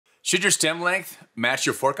Should your stem length match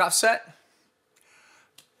your fork offset?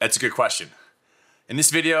 That's a good question. In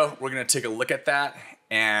this video, we're gonna take a look at that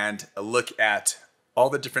and a look at all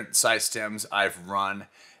the different size stems I've run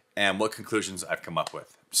and what conclusions I've come up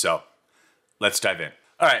with. So let's dive in.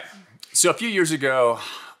 All right, so a few years ago,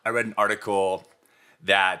 I read an article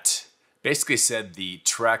that basically said the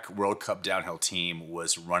Trek World Cup downhill team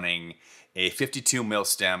was running a 52 mil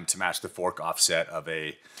stem to match the fork offset of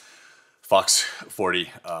a Fox 40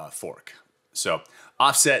 fork. So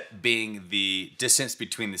offset being the distance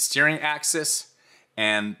between the steering axis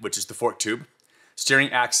and which is the fork tube,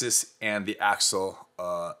 steering axis and the axle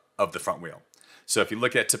of the front wheel. So if you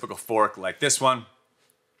look at a typical fork like this one,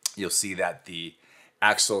 you'll see that the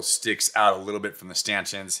axle sticks out a little bit from the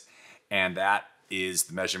stanchions, and that is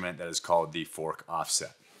the measurement that is called the fork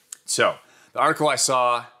offset. So the article I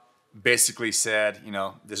saw basically said, you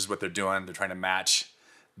know, this is what they're doing. They're trying to match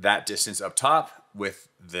that distance up top with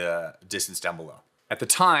the distance down below. At the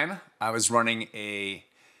time, I was running a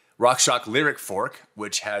RockShox Lyric fork,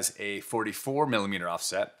 which has a 44 millimeter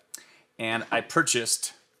offset, and I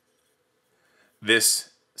purchased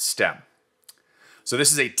this stem. So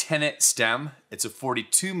this is a tenet stem. It's a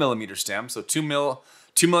 42 millimeter stem, so 2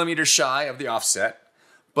 millimeters shy of the offset,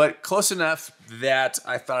 but close enough that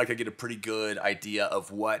I thought I could get a pretty good idea of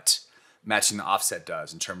what matching the offset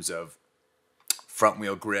does in terms of front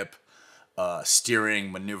wheel grip,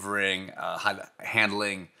 steering, maneuvering,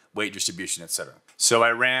 handling, weight distribution, etc. So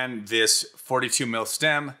I ran this 42 mil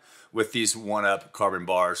stem with these 1-up carbon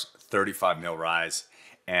bars, 35 mil rise,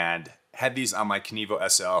 and had these on my Kenevo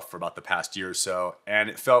SL for about the past year or so, and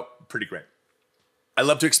it felt pretty great. I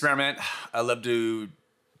love to experiment. I love to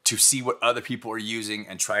see what other people are using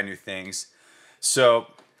and try new things. So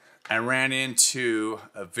I ran into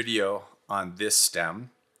a video on this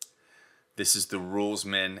stem. This is the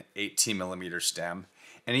Rulezman 18 millimeter stem.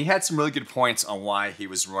 And he had some really good points on why he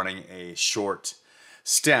was running a short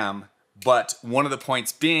stem. But one of the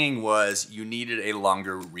points being was you needed a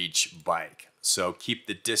longer reach bike. So keep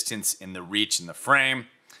the distance in the reach in the frame,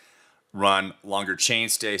 run longer chain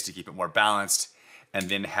stays to keep it more balanced, and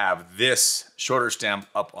then have this shorter stem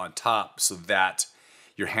up on top so that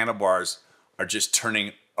your handlebars are just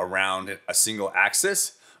turning around a single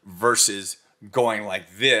axis versus going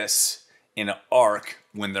like this in an arc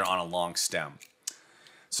when they're on a long stem.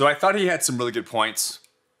 So I thought he had some really good points.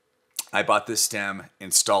 I bought this stem,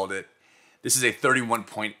 installed it. This is a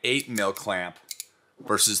 31.8 mil clamp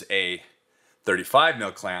versus a 35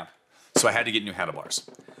 mil clamp, so I had to get new handlebars.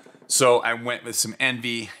 So I went with some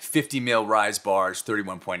Enve 50 mil rise bars,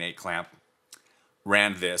 31.8 clamp,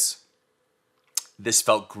 ran this. This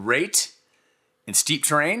felt great in steep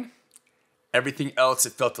terrain. Everything else,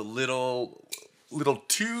 it felt a little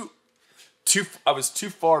too, I was too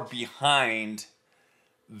far behind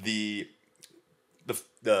the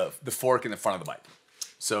fork in the front of the bike.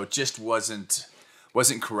 So it just wasn't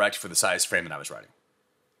correct for the size frame that I was riding.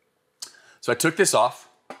 So I took this off.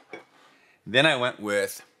 Then I went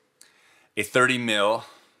with a 30 mil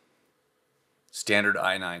standard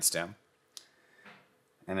I9 stem.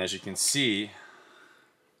 And as you can see,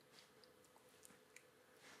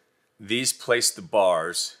 these place the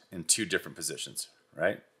bars in two different positions,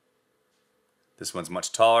 right? This one's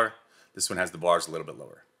much taller. This one has the bars a little bit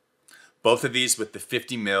lower. Both of these with the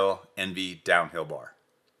 50 mil Enve downhill bar.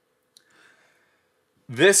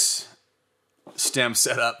 This stem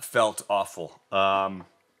setup felt awful.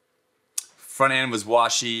 Front end was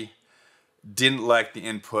washy. Didn't like the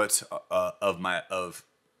input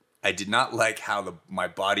I did not like how the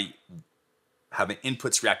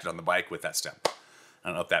inputs reacted on the bike with that stem. I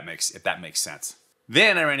don't know if that makes sense.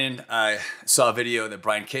 Then I saw a video that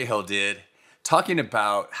Brian Cahill did talking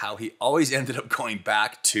about how he always ended up going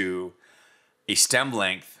back to a stem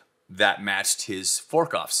length that matched his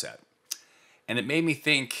fork offset. And it made me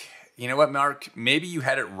think, you know what, Mark, maybe you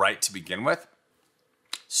had it right to begin with.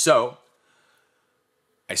 So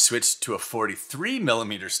I switched to a 43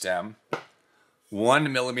 millimeter stem,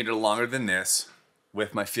 1 millimeter longer than this,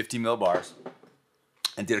 with my 50 mil bars,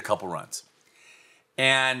 and did a couple runs.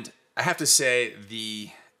 And I have to say,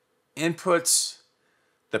 the inputs,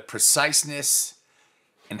 the preciseness,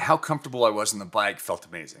 and how comfortable I was on the bike felt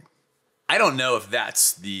amazing. I don't know if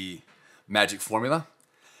that's the magic formula.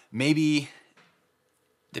 Maybe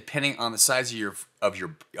depending on the size of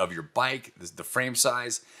your bike, the frame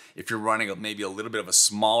size, if you're running maybe a little bit of a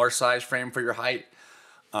smaller size frame for your height.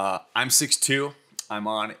 I'm 6'2". I'm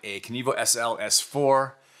on a Kenevo SL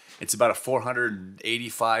S4. It's about a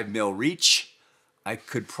 485 mil reach. I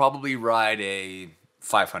could probably ride a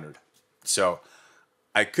 500. So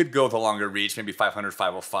I could go with a longer reach, maybe 500,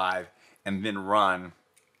 505, and then run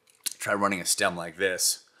try running a stem like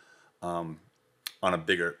this on a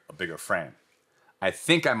bigger frame. I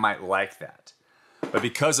think I might like that. But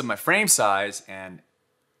because of my frame size and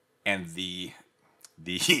the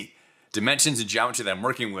dimensions and geometry that I'm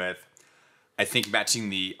working with, I think matching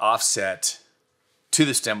the offset to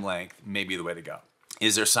the stem length may be the way to go.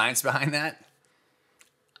 Is there science behind that?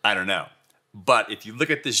 I don't know. But if you look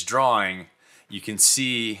at this drawing, you can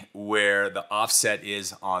see where the offset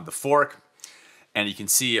is on the fork, and you can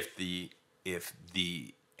see if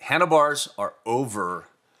the handlebars are over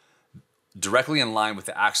directly in line with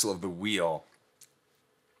the axle of the wheel.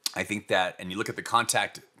 I think that, and you look at the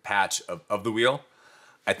contact patch of the wheel,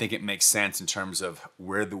 I think it makes sense in terms of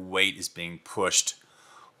where the weight is being pushed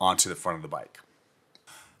onto the front of the bike.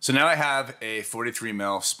 So now I have a 43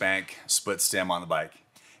 mil Spank split stem on the bike,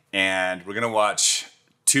 and we're gonna watch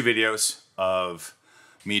 2 videos of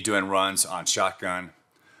me doing runs on shotgun.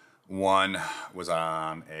 One was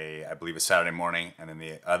on I believe a Saturday morning, and then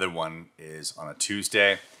the other one is on a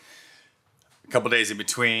Tuesday. A couple days in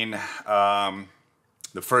between.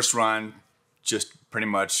 The first run, just pretty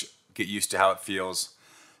much get used to how it feels.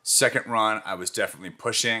 Second run, I was definitely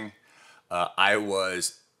pushing. I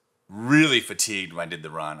was really fatigued when I did the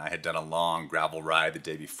run. I had done a long gravel ride the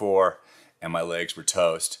day before, and my legs were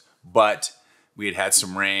toast. But we had had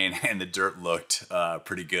some rain, and the dirt looked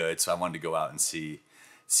pretty good, so I wanted to go out and see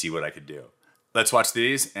what I could do. Let's watch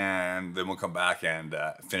these, and then we'll come back and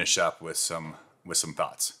finish up with some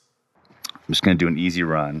thoughts. I'm just gonna do an easy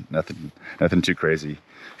run, nothing too crazy.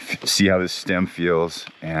 See how this stem feels,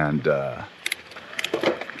 and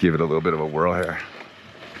give it a little bit of a whirl here.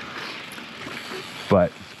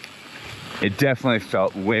 But it definitely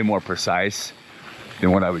felt way more precise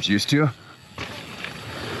than what I was used to.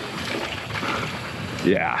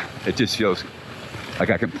 Yeah, it just feels like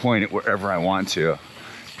I can point it wherever I want to.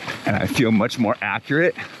 And I feel much more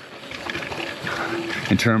accurate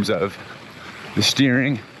in terms of the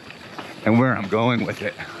steering and where I'm going with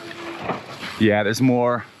it. Yeah, there's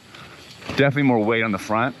definitely more weight on the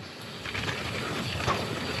front.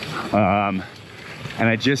 And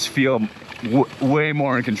I just feel way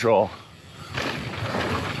more in control.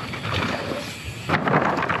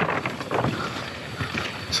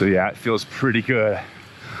 So yeah, it feels pretty good,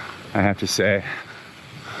 I have to say.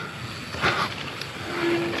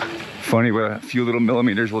 Funny what a few little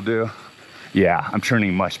millimeters will do. Yeah, I'm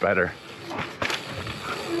turning much better.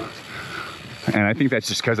 And I think that's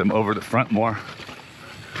just because I'm over the front more.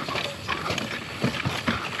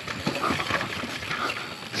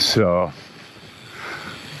 So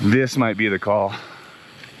this might be the call.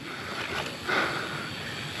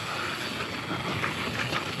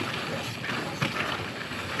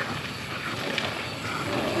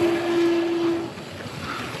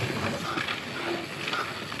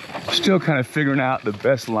 Still kind of figuring out the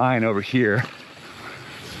best line over here.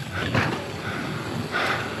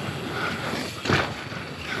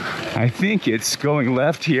 I think it's going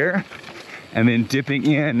left here and then dipping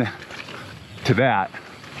in to that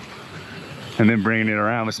and then bringing it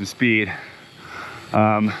around with some speed.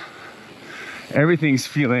 Everything's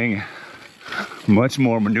feeling much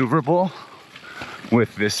more maneuverable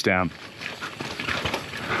with this stem.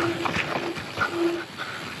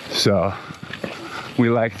 So we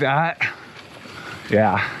like that.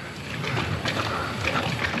 Yeah.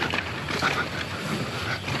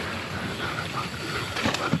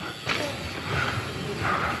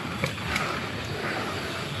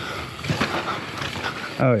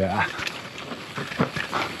 Oh yeah.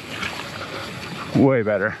 Way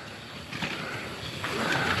better.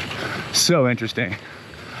 So interesting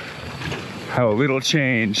how a little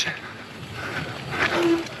change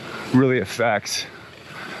really affects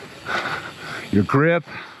your grip,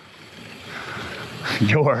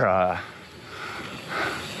 your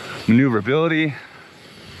maneuverability,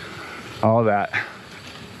 all that.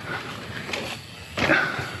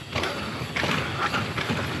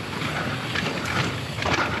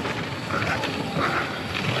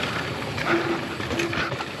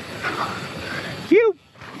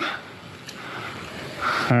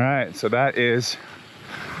 All right, so that is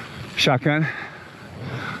shotgun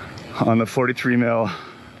on the 43 mil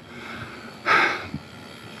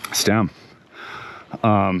stem.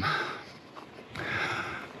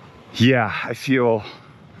 Yeah, I feel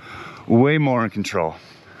way more in control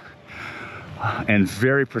and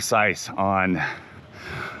very precise on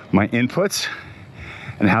my inputs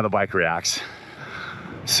and how the bike reacts.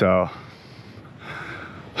 So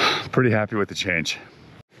pretty happy with the change.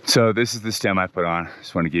 So this is the stem I put on.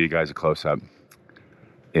 Just want to give you guys a close-up.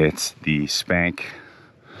 It's the Spank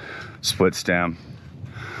split stem,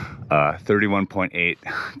 31.8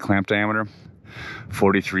 clamp diameter.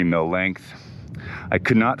 43 mil length. I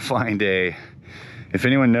could not find a, if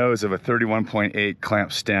anyone knows of a 31.8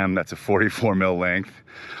 clamp stem that's a 44 mil length,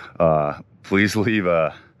 please leave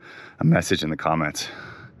a message in the comments.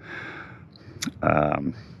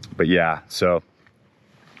 But yeah, so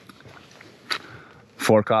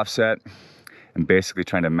fork offset and basically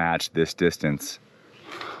trying to match this distance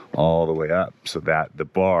all the way up so that the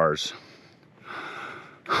bars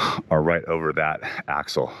are right over that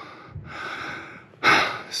axle.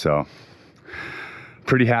 So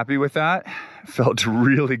pretty happy with that. Felt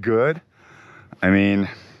really good. I mean,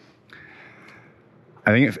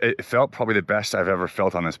 I think it felt probably the best I've ever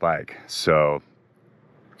felt on this bike. So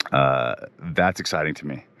that's exciting to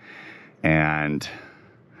me. And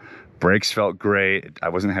brakes felt great. I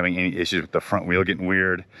wasn't having any issues with the front wheel getting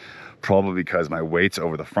weird, probably because my weight's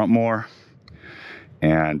over the front more.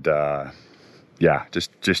 And yeah,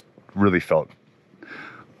 just really felt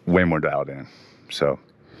way more dialed in. So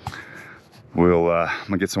we'll I'm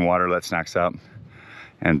gonna get some water, let snacks out,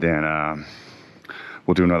 and then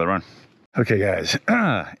we'll do another run. Okay guys,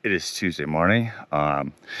 it is Tuesday morning.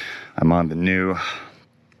 I'm on the new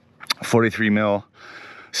 43 mil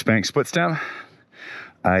Spank split stem.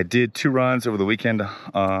 I did 2 runs over the weekend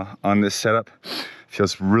on this setup.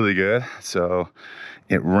 Feels really good. So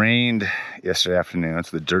it rained yesterday afternoon,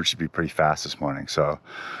 so the dirt should be pretty fast this morning. So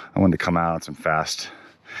I wanted to come out on some fast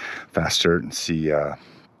dirt and see how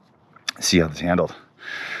this handled.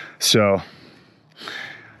 So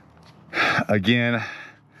again,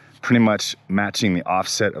 pretty much matching the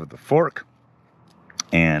offset of the fork,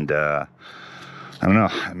 and I don't know,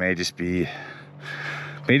 it may just be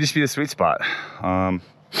the sweet spot.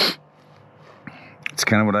 It's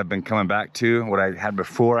kind of what I've been coming back to, what I had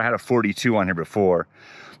before. I had a 42 on here before,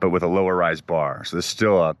 but with a lower rise bar. So this is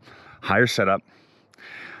still a higher setup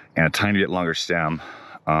and a tiny bit longer stem.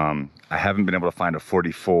 I haven't been able to find a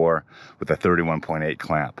 44 with a 31.8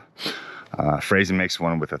 clamp. Frazen makes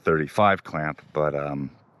one with a 35 clamp, but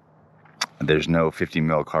there's no 50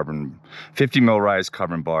 mil rise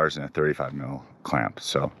carbon bars and a 35 mil clamp.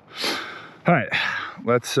 So, all right,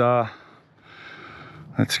 let's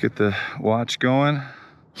get the watch going.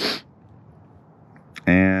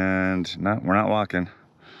 And we're not walking.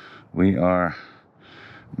 We are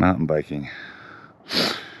mountain biking.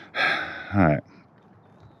 All right.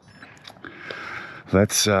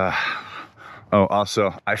 Let's, oh,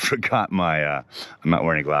 also, I forgot my, I'm not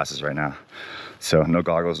wearing glasses right now. So no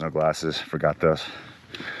goggles, no glasses, forgot those.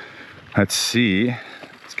 Let's see,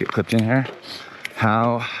 let's get clipped in here.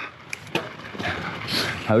 How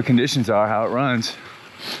the conditions are, how it runs.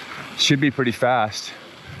 Should be pretty fast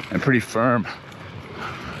and pretty firm.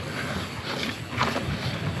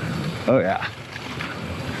 Oh yeah.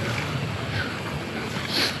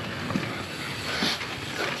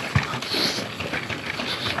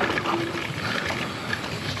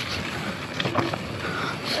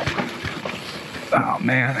 Oh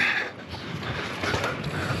man,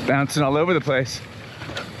 bouncing all over the place.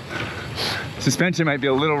 Suspension might be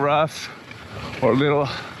a little rough or a little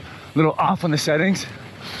off on the settings.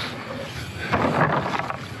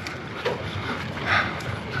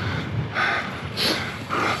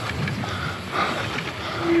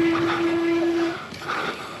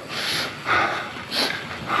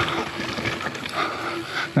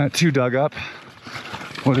 Not too dug up.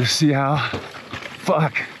 We'll just see how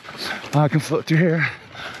I can float through here.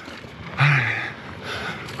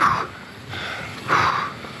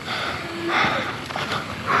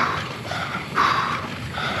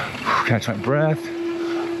 Catch my breath.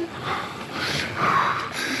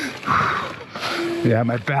 Yeah,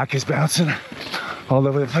 my back is bouncing all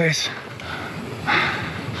over the place.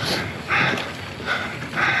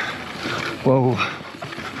 Whoa.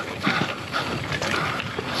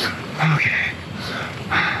 Okay.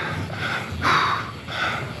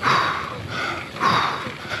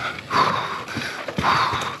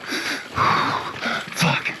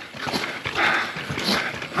 Fuck.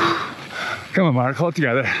 Come on, Mark, hold it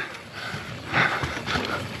together.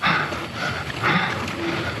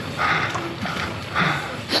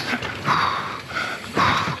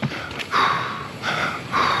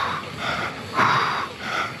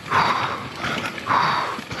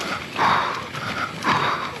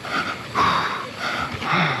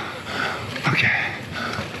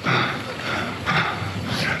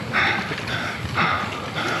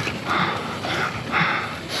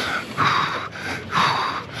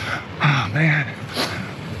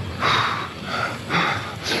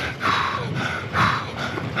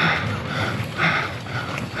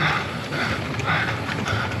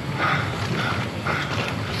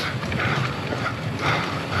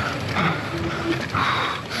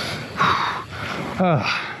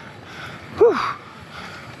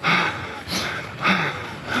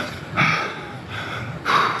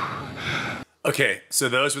 Okay, so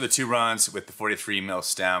those were the 2 runs with the 43 mil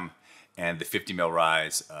stem and the 50 mil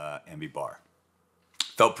rise Enve bar.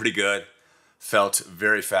 Felt pretty good. Felt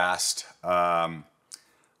very fast.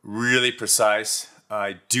 Really precise.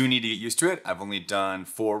 I do need to get used to it. I've only done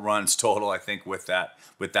 4 runs total, I think, with that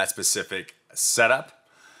specific setup.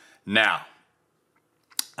 Now,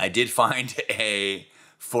 I did find a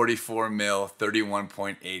 44 mil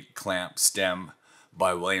 31.8 clamp stem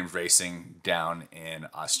by Williams Racing down in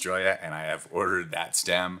Australia, and I have ordered that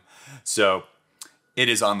stem. So it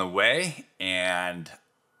is on the way, and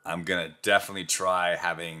I'm gonna definitely try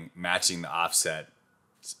matching the offset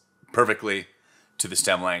perfectly to the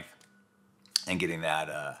stem length and giving that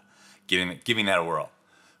a whirl.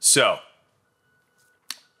 So,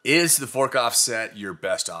 is the fork offset your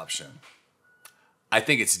best option? I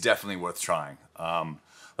think it's definitely worth trying.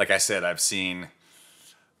 Like I said, I've seen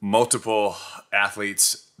multiple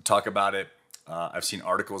athletes talk about it. I've seen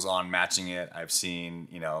articles on matching it. I've seen,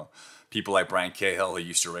 people like Brian Cahill, who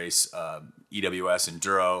used to race EWS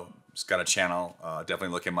Enduro. He's got a channel.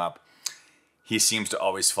 Definitely look him up. He seems to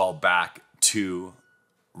always fall back to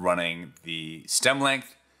running the stem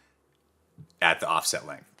length at the offset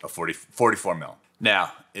length of 44 mil.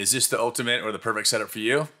 Now, is this the ultimate or the perfect setup for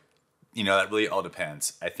you? That really all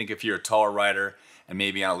depends. I think if you're a taller rider and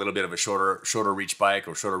maybe on a little bit of a shorter reach bike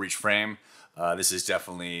or shorter reach frame, this is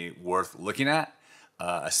definitely worth looking at,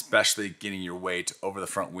 especially getting your weight over the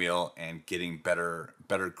front wheel and getting better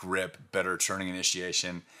grip, better turning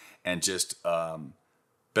initiation, and just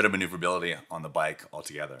better maneuverability on the bike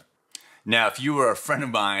altogether. Now, if you were a friend of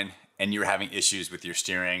mine and you were having issues with your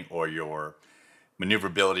steering or your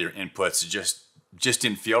maneuverability or inputs just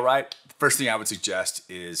didn't feel right, the first thing I would suggest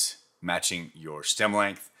is matching your stem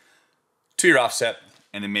length to your offset,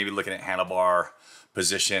 and then maybe looking at handlebar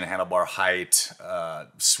position, handlebar height,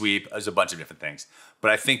 sweep. There's a bunch of different things. But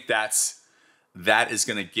I think that is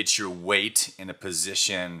gonna get your weight in a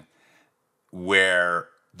position where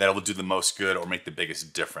that will do the most good or make the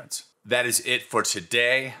biggest difference. That is it for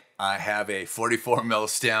today. I have a 44 mil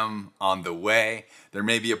stem on the way. There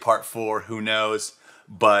may be a part 4, who knows,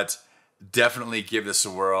 but definitely give this a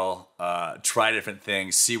whirl. Try different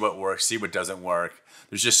things, see what works, see what doesn't work.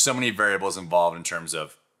 There's just so many variables involved in terms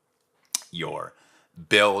of your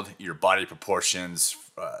build, your body proportions,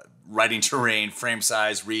 riding terrain, frame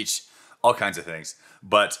size, reach, all kinds of things.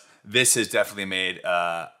 But this has definitely made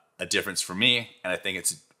a difference for me, and I think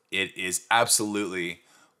it is absolutely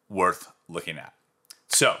worth looking at.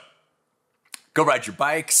 So, go ride your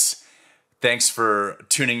bikes. Thanks for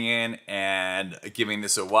tuning in and giving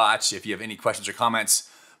this a watch. If you have any questions or comments,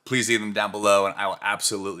 please leave them down below and I will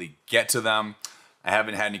absolutely get to them. I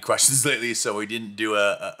haven't had any questions lately, so we didn't do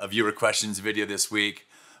a viewer questions video this week.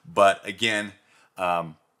 But again,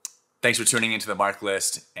 thanks for tuning into the Mark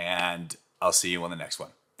List, and I'll see you on the next one.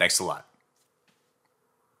 Thanks a lot.